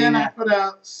 Yeah, and then yeah. I put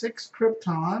out 6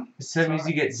 krypton. So that means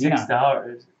you get Xenon.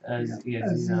 $6 as As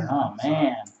Xenon. Oh,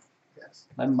 man. Yes.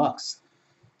 $11.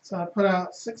 So I put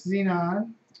out 6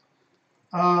 xenon.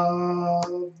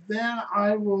 Then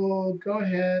I will go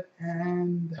ahead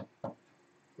and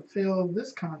fulfill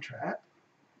this contract.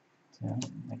 So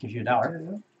that gives you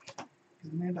 $1.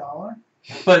 Give me $1.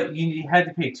 But you had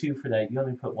to pay 2 for that. You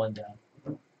only put 1 down.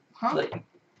 Huh? Like,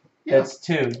 Yeah, that's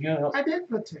 2. You. I did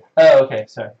put 2. Oh, okay.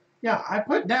 Sorry. Yeah, I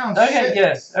put down Okay. 6.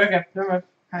 Yes. Okay. Never mind.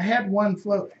 I had 1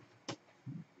 floating.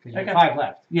 Because you have Okay. 5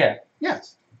 left. Yeah.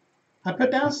 Yes. I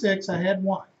put down 6. I had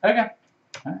 1. Okay.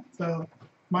 So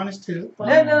minus 2. No,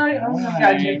 I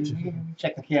got you.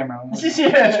 Check the camera.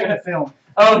 Yeah. Check the film.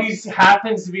 Oh, he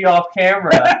happens to be off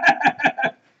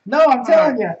camera. No, I'm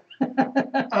telling you.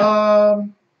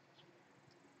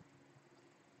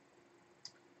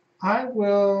 I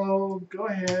will go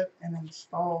ahead and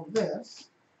install this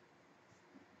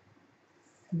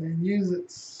and then use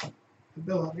its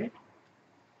ability.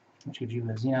 Which gives you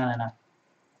a Xenon and a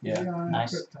Xenon and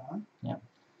nice. Krypton.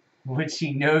 Which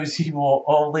he knows he will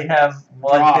only have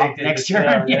one draw thing to next dispel,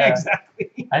 turn. Yeah,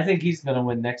 exactly. I think he's gonna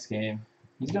win next game.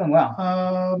 He's doing well.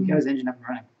 He got his engine up and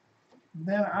running.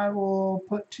 Then I will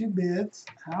put 2 bids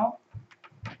out.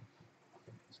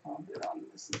 So I'll bid on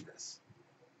this and this.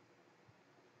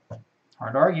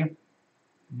 Hard to argue.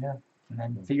 Yeah. And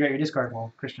then figure out your discard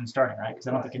while Christian's starting, right? Because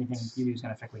I don't think anything you do is going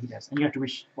to affect what he does. And you have to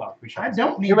reshuffle. I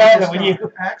don't need You're to relevant when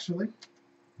discard, actually.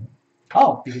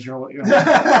 Oh, because you're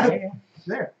yeah.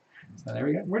 There. So there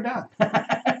we go. We're done.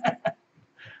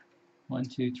 1,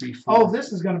 2, 3, 4. Oh,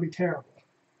 this is going to be terrible.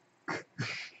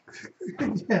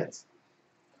 Yes.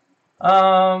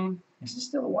 Is this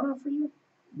still a 1-0 for you?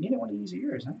 Neither one of these are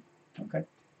yours, huh? Okay.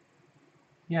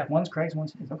 Yeah. One's Craig's,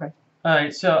 one's his. Okay.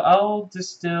 Alright, so I'll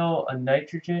distill a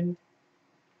nitrogen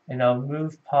and I'll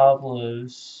move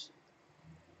Pablo's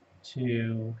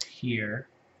to here.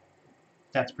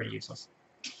 That's pretty useless.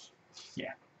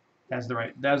 Yeah. That's the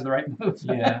right move.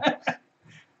 Yeah.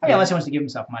 I mean, unless he wants to give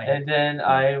himself money And then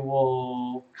I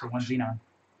will. for 1 Xenon.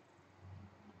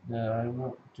 No, I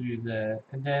won't do that.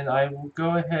 And then I will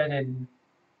go ahead and.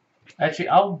 Actually,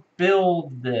 I'll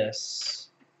build this.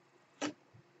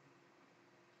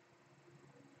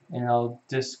 And I'll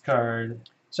discard.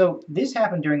 So this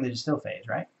happened during the distill phase,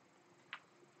 right?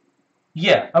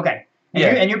 Yeah. Okay. And,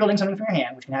 Yeah. you're building something from your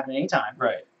hand, which can happen at any time.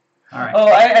 Right. All right. Oh,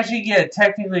 yeah.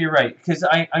 Technically, you're right because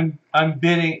I'm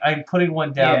bidding. I'm putting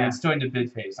 1 down. Yeah. And it's doing the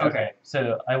bid phase. Okay.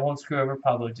 So I won't screw over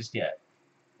Pablo just yet.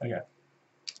 Okay.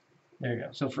 There you go.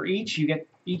 So for each, you get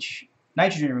each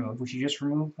nitrogen removed, which you just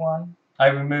removed 1. I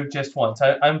removed just one.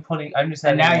 So I'm just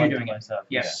And adding now one you're to doing it. myself.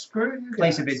 Yes. Screw you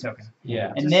Place a guys. bid token.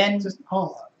 Yeah. And then, Just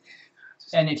hold on.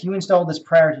 and if you install this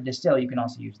prior to distill, you can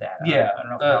also use that. Yeah. I don't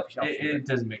know if it helps you. It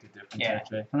doesn't make a difference Yeah.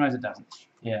 actually. Sometimes it doesn't.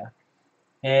 Yeah.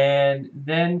 And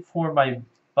then for my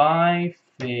buy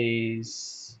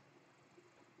phase,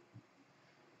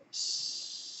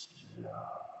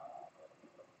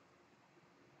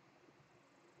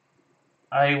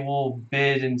 I will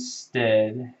bid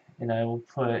instead, and I will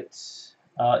put.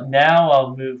 Now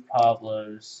I'll move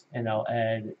Pablo's, and I'll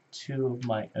add 2 of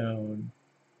my own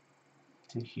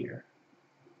to here.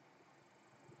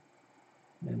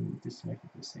 And just to make it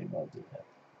the same, I'll do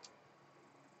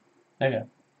that. Okay.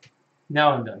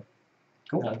 Now I'm done.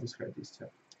 Cool. I'll discard these 2.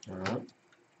 Alright.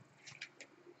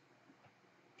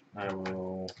 I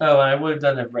will. Oh, and I would have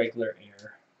done a regular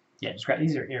air. Yeah, just grab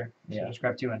these are here. So Yeah. just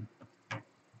grab 2 and.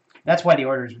 That's why the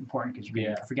order is important because you can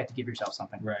Yeah. forget to give yourself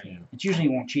something. Right. It's usually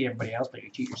you won't cheat everybody else, but you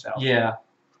cheat yourself. Yeah.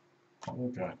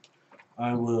 Okay.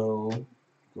 I will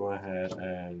go ahead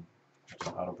and just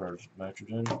auto purge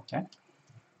nitrogen. Okay.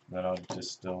 Then I'll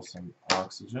distill some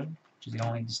oxygen. Which is the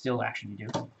only distill action you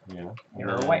do. Yeah. You're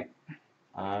And a white.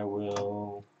 I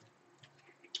will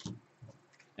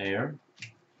air.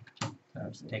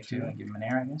 So take 2 and give him an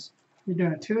air, I guess. You're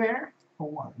doing a 2 air or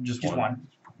 1? Just Just 1.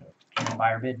 And then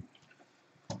buy or bid.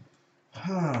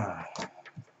 Can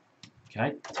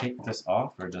I take this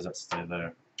off, or does it stay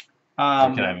there? Or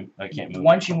I can't move.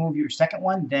 Once you move your second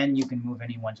one, then you can move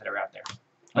any ones that are out there.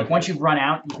 Like Okay. once you've run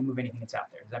out, you can move anything that's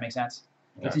out there. Does that make sense?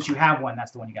 Yeah. But since you have one,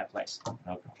 that's the one you got to place.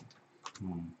 Okay.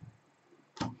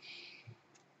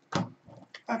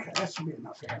 Okay, that should be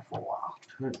enough air for a while.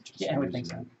 Could just Yeah, I would use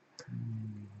think so.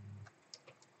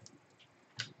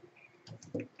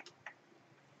 it.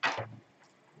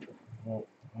 Well,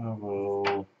 I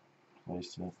will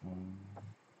place it on.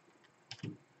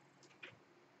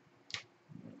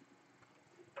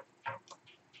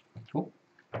 Cool.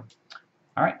 All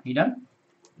right, you done?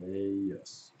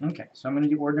 Yes. Okay, so I'm going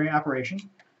to do ordinary operation.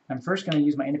 I'm first going to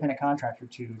use my independent contractor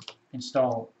to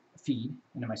install feed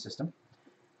into my system.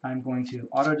 I'm going to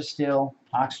auto distill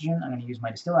oxygen. I'm going to use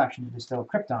my distill action to distill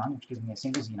krypton, which gives me a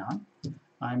single xenon.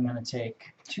 I'm going to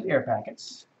take 2 air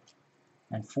packets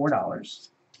and $4.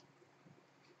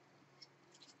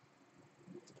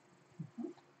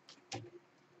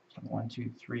 1,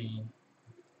 2, 3,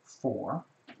 4.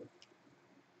 Okay,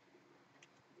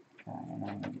 and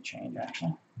I'm going to change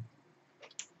actually.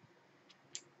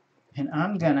 And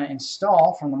I'm going to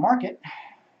install from the market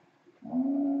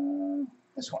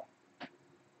this one,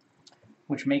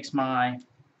 which makes my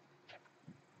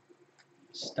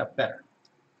stuff better.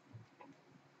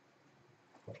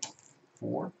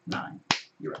 4, 9.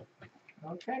 You're right.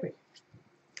 Okay.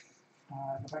 Go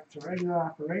back to regular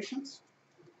operations.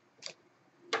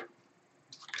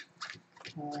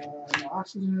 No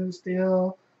oxygen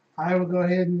still. I will go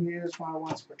ahead and use my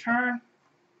once per turn.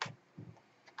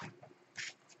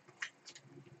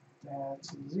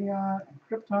 That's Xeon and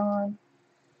Krypton.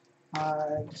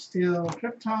 I distill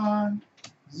Krypton,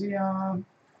 Xeon,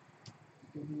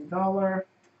 give me $1.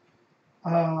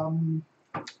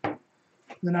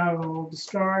 Then I will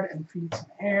discard and feed some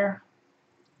air.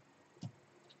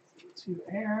 To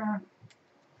air.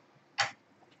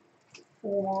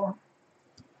 4.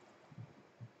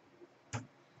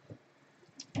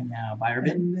 And now buyer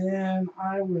bid. And then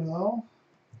I will.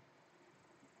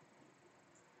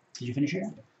 Did you finish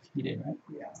here? You did, right?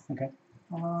 Yeah. Okay.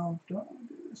 Do I want to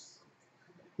do this?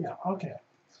 Yeah. Okay.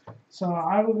 So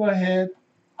I will go ahead.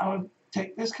 I would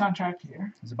take this contract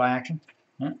here. Is it buy action?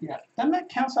 Yeah. Doesn't that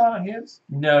cancel out of his?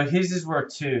 No, his is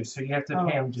worth 2, so you have to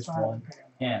pay him just so I have 1. to pay him.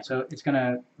 Yeah. So it's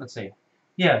gonna, let's see.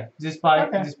 Yeah, just buy.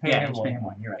 Okay. Just pay Yeah, him just 1. pay him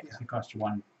 1. You're right. Yeah. It costs you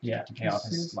 1 Yeah. to pay off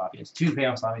his This is- lobbyists. 2 to pay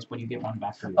off his lobbyists, but you get 1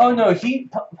 back for you. Oh no,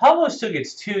 Pablo still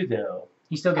gets 2 though.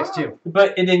 He still gets 2.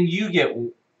 But and then you get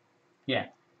The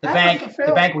That bank, was the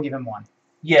fulfilled. bank will give him 1.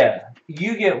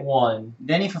 you get 1.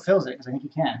 Then he fulfills it because I think he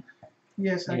can,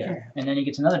 Yes, I Yeah. can. and then he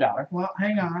gets another $1, Well,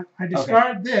 hang on. I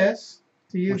discard this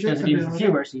to use which this doesn't even for ability.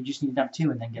 fewer. So you just need to dump 2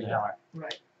 and then get a Yeah. $1.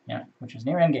 Right. Yeah, which is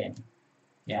near end game.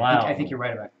 Yeah, Wow. I think you're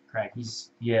right about Craig.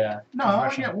 He's Yeah. No, He's I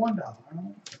rushing. get $1.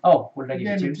 oh, what did I You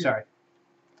give gave you? me 2? 2. Sorry,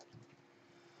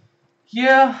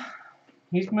 Yeah.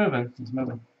 He's moving. he's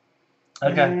moving,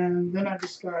 Okay. And then I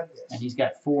discard and this. he's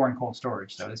got 4 in cold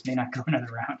storage, so this may not go another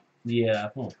round. Yeah.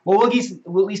 Well, we'll at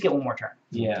least get 1 more turn.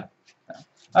 Yeah.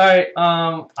 All right.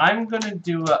 I'm gonna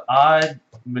do an odd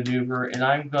maneuver, and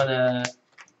I'm gonna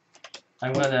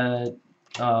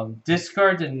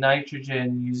discard the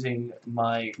nitrogen using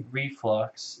my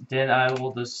reflux. Then I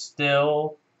will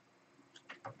distill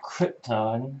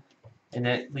Krypton, and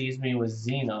that leaves me with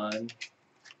Xenon.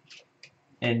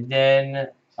 And then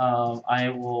I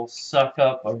will suck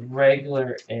up a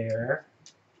regular air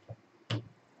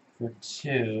for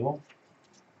 2.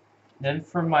 Then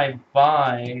for my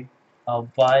buy, I'll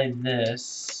buy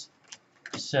this.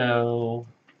 So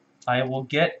I will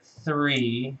get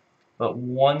 3, but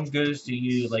 1 goes to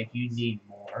you, like you need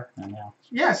more. I know.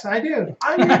 Yes, I do.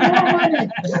 I need more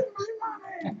money. Get my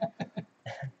money.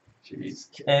 Jeez.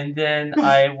 And then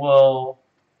I will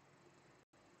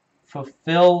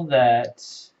fulfill that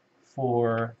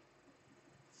for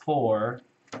 4.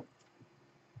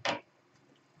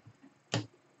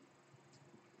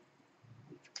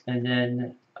 And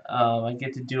then I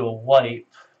get to do a wipe.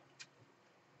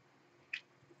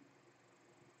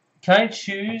 Can I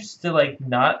choose to like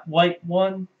not wipe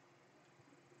 1?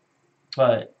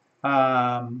 But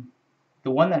The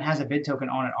one that has a bid token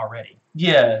on it already.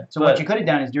 yeah. So what you could have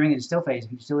done is during the distill phase,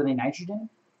 if you distilled any nitrogen.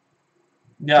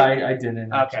 No, I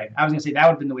didn't. Okay, I was gonna say that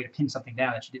would have been the way to pin something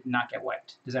down that you did not get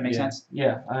wiped. Does that make sense?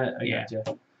 Yeah, I Yeah.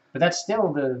 gotcha. But that's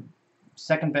still the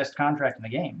second best contract in the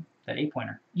game. That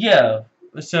 8-pointer. Yeah.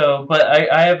 So, but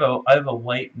I have a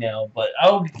wipe now, but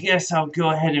I'll go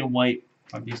ahead and wipe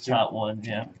Of these 2. top 1.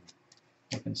 Yeah.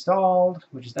 If installed,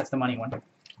 that's the money one.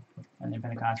 And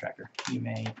independent contractor. You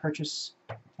may purchase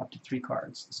up to 3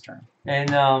 cards this turn.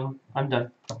 And I'm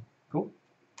done. Cool.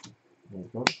 There we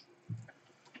go.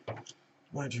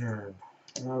 My turn.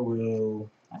 I will.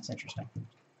 That's interesting.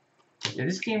 Yeah,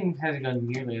 this game hasn't gone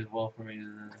nearly as well for me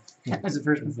as Yeah, that's the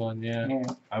first this one. Yeah. Yeah.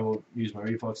 I will use my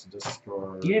reflex to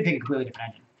discard You did pick a completely different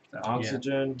engine. So.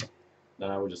 oxygen. Then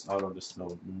I will just auto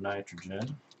distill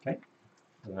nitrogen. Okay.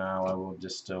 Now I will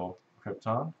distill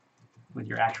Krypton. With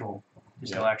your actual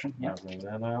distill Yeah. action. I'll Yep. bring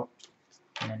that out.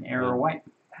 And then air or wipe.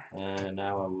 And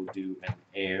now I will do an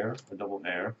air, a double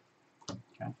air.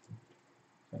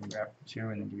 So you grab 2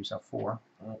 and then give yourself 4.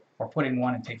 Alright. Or put in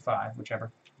 1 and take 5,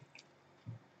 whichever.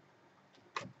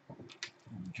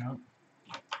 And jump.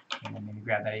 And then maybe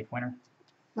grab that 8-pointer.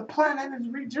 The planet is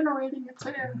regenerating its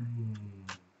air.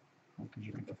 Because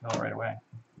you can fulfill it right away.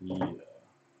 Yeah.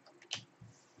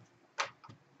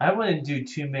 I wouldn't do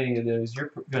too many of those.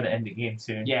 You're gonna end the game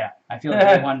soon. Yeah, I feel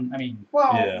like the one, I mean,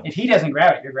 Well, Yeah. if he doesn't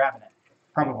grab it, you're grabbing it.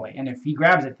 Probably. And if he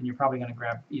grabs it, then you're probably going to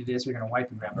grab either this or you're going to wipe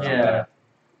and grab it. Yeah.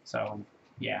 So,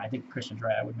 yeah, I think Christian's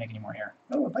right. I wouldn't make any more air.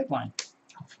 Oh, a pipeline.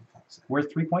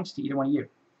 Worth 3 points to either one of you.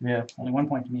 Yeah. Only 1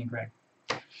 point to me and Greg.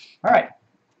 All right.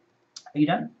 Are you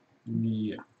done?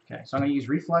 Yeah. Okay, so I'm going to use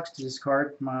Reflux to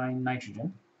discard my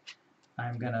nitrogen.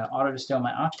 I'm going to auto-distill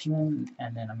my oxygen,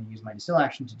 and then I'm going to use my distill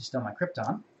action to distill my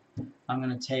krypton. I'm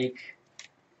going to take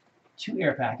 2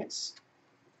 air packets,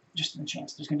 just in the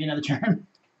chance there's going to be another turn.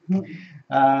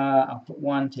 I'll put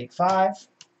 1, take 5.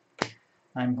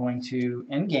 I'm going to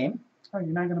end game. Oh, you're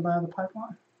not going to buy the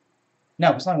pipeline?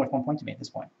 No, it's only worth 1 point to me at this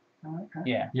point. Oh, okay.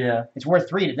 Yeah. Yeah. It's worth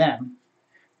 3 to them,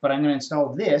 but I'm going to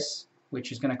install this,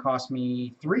 which is going to cost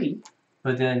me 3.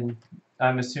 But then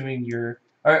I'm assuming you're.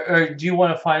 Or do you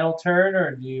want a final turn,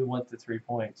 or do you want the 3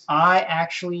 points? I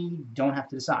actually don't have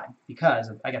to decide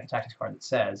because I got the tactics card that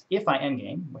says if I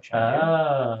endgame, which I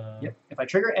do. Yep. If I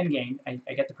trigger endgame, I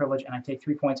get the privilege and I take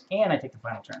 3 points and I take the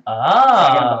final turn.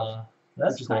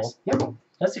 That's which is cool. nice. Yep.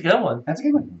 That's a good one. That's a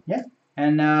good one. Yeah.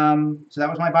 And so that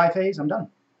was my buy phase. I'm done.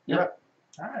 Yep. You're up.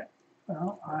 All right.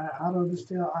 Well, I auto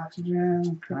distill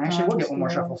oxygen. I actually will get one more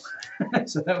crystals. shuffle.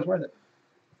 So that was worth it.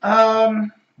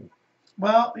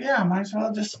 Well, yeah, might as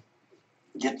well just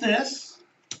get this.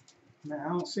 Now, I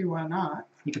don't see why not.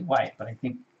 You could wipe, but I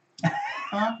think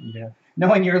Huh? Yeah.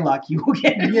 knowing your luck, you will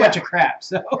get a Yeah. bunch of crap.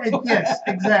 So Yes,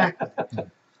 exactly.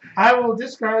 I will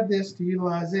discard this to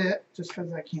utilize it just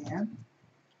because I can.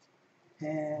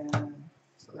 And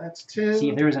so that's 2. see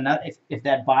if there was another. If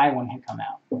that buy one had come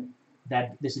out,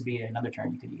 this would be another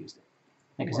turn you could have used it.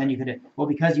 Because then you could have. Well,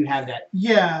 because you have that.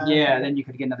 Yeah. Yeah. Then you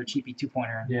could get another cheapy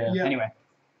 2-pointer. Yeah. Yeah. Anyway.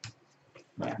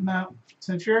 Now,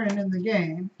 since you're in the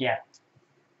game,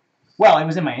 Well, it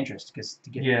was in my interest because to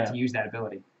Yeah. use that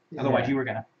ability. yeah. Otherwise, you were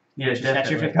gonna. Yeah, That's your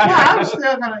definitely. fifth Yeah, I contract. was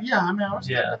still gonna. Yeah, I mean, I was.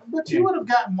 Yeah. But you would have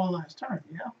gotten one last turn,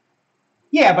 yeah.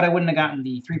 Yeah, but I wouldn't have gotten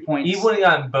the 3 points. You would have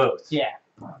gotten both. Yeah.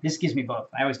 This gives me both.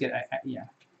 I always get. Yeah.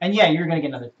 And yeah, you're gonna get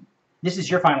another. This is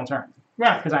your final turn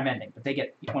Right. because I'm ending, but they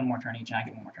get 1 more turn each, and I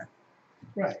get 1 more turn.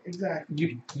 Right.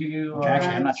 Exactly. You. Okay,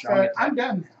 actually, I'm not sure. I'll get to I'm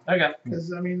done now Okay.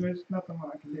 because I mean, there's nothing more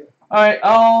I can do. All right.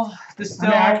 I'll I distill.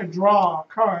 mean, I could draw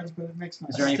cards, but it makes no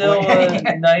Is there any Still point?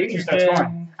 a You can start scoring.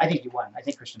 nitrogen. I think you won. I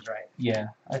think Christian's right. Yeah,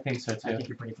 I think so I too. think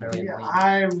you're pretty clearly in the Yeah, lead.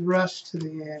 I rushed to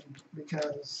the end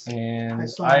because And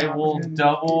saw I an will opportunity.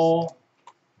 double.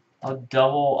 I'll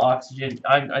double oxygen.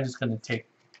 I'm just gonna take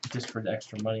just for the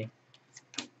extra money.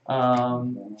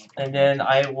 And then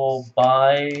I will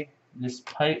buy this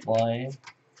pipeline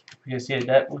because yeah,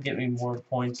 that will get me more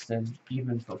points than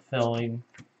even fulfilling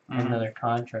another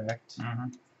contract.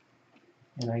 Mhm.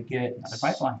 And I get Another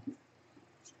pipeline.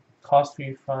 cost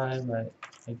me 5, but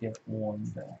I get 1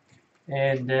 back.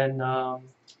 And then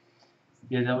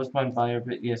yeah, that was my buyer.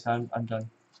 But yes, I'm done.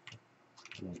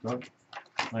 Okay.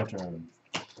 My turn.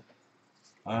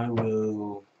 I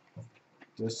will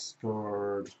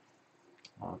discard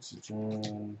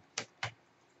oxygen.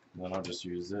 Then I'll just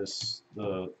use this,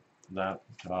 that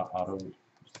to auto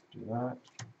do that.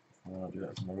 And I'll do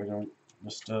that from the regular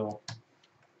distill.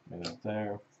 Make that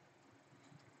there.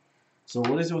 So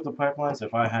what is it with the pipelines?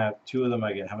 If I have 2 of them,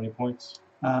 I get how many points?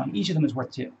 Each of them is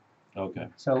worth 2. Okay.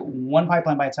 So 1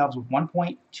 pipeline by itself is worth 1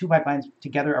 point. 2 pipelines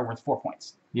together are worth 4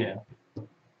 points. Yeah.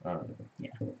 Alright.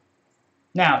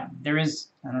 Now there is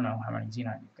I don't know how many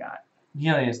Xenon you've got. He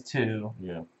only has 2.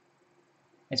 Yeah.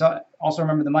 It's also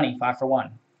remember the money 5 for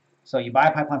 1. So you buy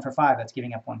a pipeline for 5, that's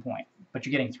giving up 1 point, but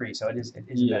you're getting 3, so it is better.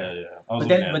 Yeah. I was But looking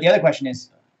then, at but the other question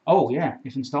is, oh yeah,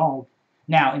 if installed.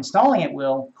 Now installing it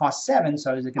will cost 7,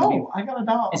 so is it going to oh, I got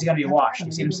 $1. Is it gonna be a wash?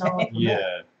 You see what I'm saying?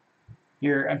 Yeah.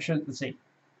 be? I'm sure. Let's see.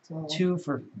 So, 2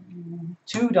 for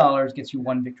 $2 gets you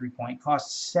 1 victory point.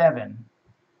 Costs 7,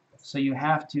 so you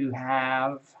have to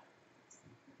have.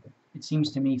 It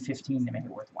seems to me 15 to make it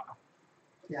worthwhile.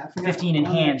 yeah, I forgot 15 in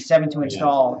one hand, extra 7 to point.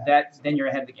 install. Then you're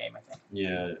ahead of the game, I think.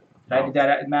 Yeah. Did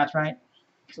that math right?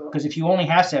 So, Because if you only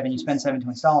have 7, you spend 7 to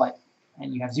install it,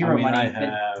 and you have 0 I mean, money. I then-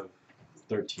 have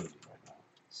 13 right now.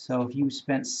 So if you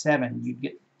spent 7, you'd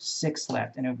get 6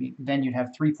 left, and it would be then you'd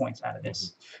have 3 points out of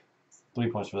this. 3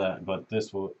 points for that, but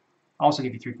this will. Also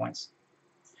give you 3 points.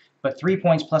 But 3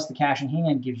 points plus the cash in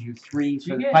hand gives you 3 Do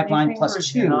you for the get pipeline anything plus for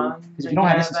 2. Xenon Because if that you don't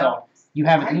have you this have installed, you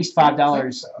have at least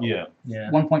 $5. So. Yeah. Yeah.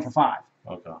 1 point for 5.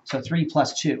 Okay. So 3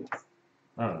 plus 2.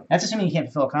 Alright. That's assuming you can't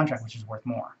fulfill a contract, which is worth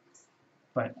more.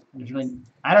 But there's really,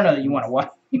 I don't know that you want to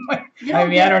wipe. I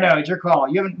mean, I don't know. It's your call.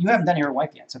 You haven't done your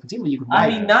wipe yet, so conceivably you could I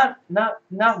wipe. mean,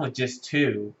 not with just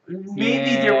 2.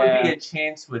 Maybe there would be a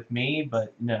chance with me,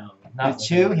 but no, not With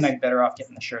 2, this. he might be better off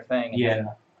getting the sure thing. Yeah,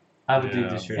 I would do Yeah.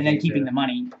 the sure. And then thing, keeping too. the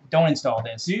money. Don't install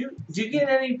this. Do you get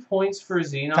any points for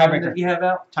Xenon Tiebreaker. that you have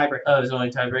out? Tiebreaker. Oh, it's only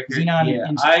tiebreaker. Xenon yeah.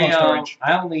 in I close storage.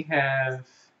 I only have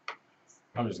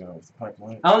I'm just going with the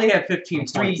pipeline. 15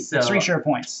 It's 3 points. So it's 3 sure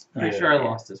points. pretty Yeah. sure I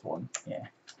lost this one.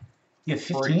 You have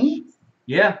 15?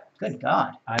 Yeah. Good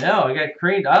God. I know. I got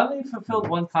creamed. I only fulfilled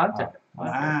one contract.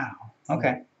 Wow.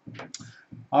 Okay.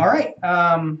 All right.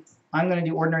 I'm going to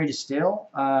do ordinary distill.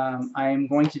 I'm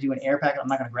going to do an air packet. I'm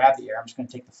not going to grab the air. I'm just going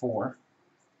to take the 4.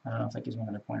 I don't know if that gives me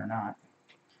another point or not.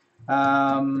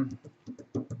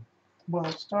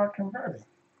 Well, start converting.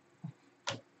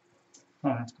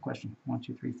 Oh, that's a good question. 1,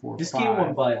 2, 3, 4, This 5. game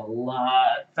went by a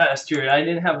lot faster. I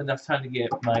didn't have enough time to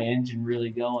get my engine really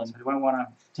going. So do I want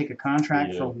to take a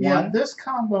contract for 1, Yeah, this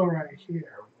combo right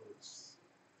here was.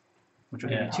 which would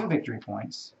give me 2 victory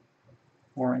points,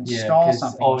 or Yeah, install 'cause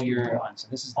something all which would be your- 1. So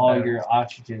this is the All better your one.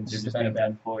 oxygens This are is just the being better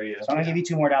done for you. So I'm going to give you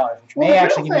 2 more dollars, which Well, may the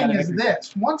actually real give me thing another is victory.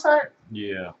 this. Once I.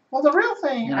 Yeah. Well, the real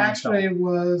thing And I install. actually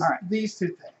was All right. these 2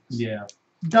 things. Yeah.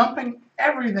 Dumping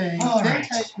everything, All then right.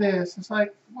 take this. It's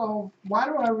like, well, why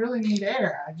do I really need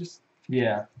air?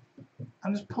 Yeah.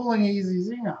 I'm just pulling easy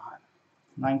Xenon.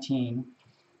 19,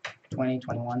 20,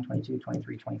 21, 22,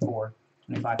 23, 24,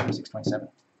 25, 26, 27.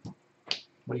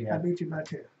 What do you I have? beat you by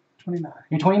 2. 29.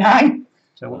 You're 29?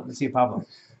 So let's see Pablo.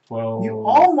 12, You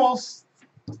almost.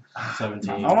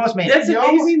 17. Almost made That's it. You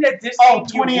amazing that this Oh, game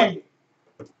you won- 28.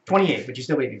 28, but you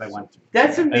still beat me by 1.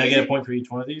 That's And I amazing. get a point for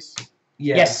each one of these?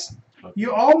 Yeah. Yes.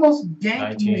 You almost ganked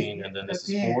 19, me. and then at this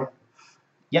the is end. 4.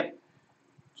 Yep.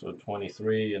 So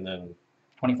 23, and then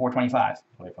 24, 25.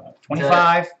 25.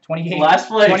 25, 28, Last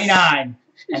place. 29,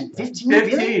 and 15.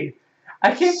 15. Really?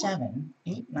 I can't. 7,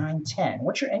 8, 9, 10.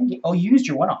 What's your end game? Oh, you used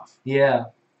your 1 off. Yeah.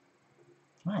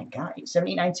 My God. 8, 7,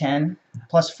 8, 9, 10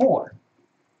 plus 4.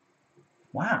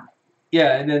 Wow.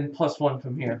 Yeah, and then +1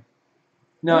 from here.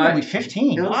 No, Holy it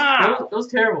 15. was, Wow. it was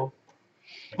terrible.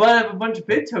 But I have a bunch of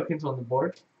bid tokens on the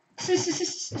board.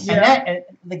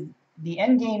 And the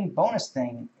end game bonus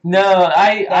thing, No,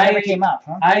 that never I came up,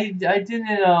 huh?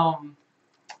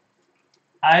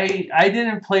 I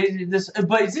didn't play this,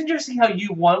 but it's interesting how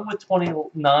you won with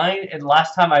 29, and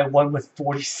last time I won with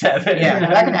 47. Yeah,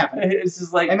 that can happen. It's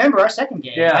just like I remember our second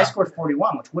game, Yeah. I scored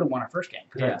 41, which would have won our first game.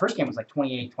 Because Yeah. our first game was like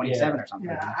 28, 27 or something.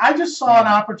 Yeah, I just saw an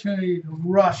opportunity to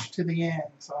rush to the end,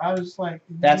 so I was like,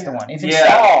 That's yeah. the one. If Yeah.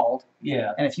 installed,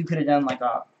 yeah, and if you could have done like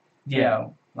a, you yeah,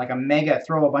 know, like a mega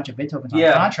throw a bunch of bid tokens on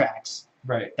Yeah. contracts,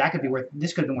 right. that could be worth.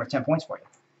 This could have been worth 10 points for you.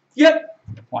 Yep.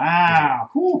 Wow,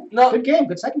 cool. No. Good game,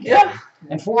 good second game. Yeah.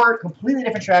 And 4 completely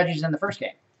different strategies than the first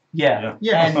game. Yeah.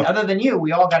 Yeah. And other than you,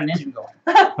 we all got an engine going.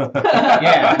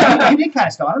 Yeah, you did kind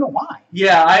of still. I don't know why.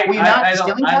 Yeah. Were you not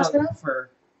distilling fast enough, or?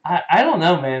 I don't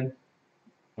know, man.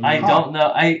 I Huh. don't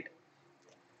know.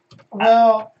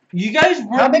 Well, You guys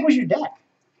How were. big was your deck?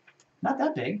 Not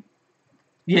that big.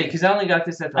 Yeah, because I only got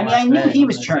this at the I mean, last I knew minute he on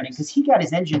was the churning six. because he got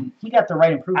his engine. He got the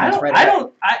right I improvements don't. right I away.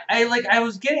 don't.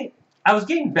 I was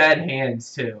getting bad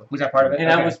hands too. Was that part of it? And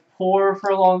Okay. I was poor for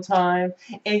a long time,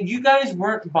 and you guys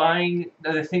weren't buying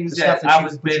the things The stuff that I you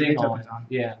was put your bidding bid on. tokens on.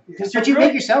 Yeah, because But you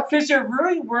make yourself. there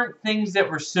really weren't things that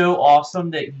were so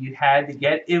awesome that you had to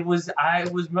get. I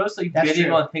was mostly That's bidding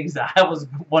true. on things that I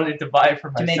wanted to buy for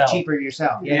To myself. make cheaper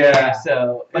yourself. Yeah,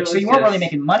 so. But it so was you weren't really just-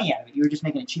 making money out of it. You were just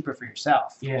making it cheaper for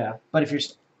yourself. Yeah. But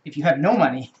if you have no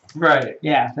money, Right.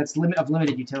 yeah, that's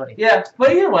limited utility. Yeah, but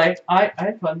either way, I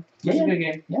had fun. It was Yeah, a good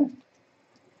game. Yeah.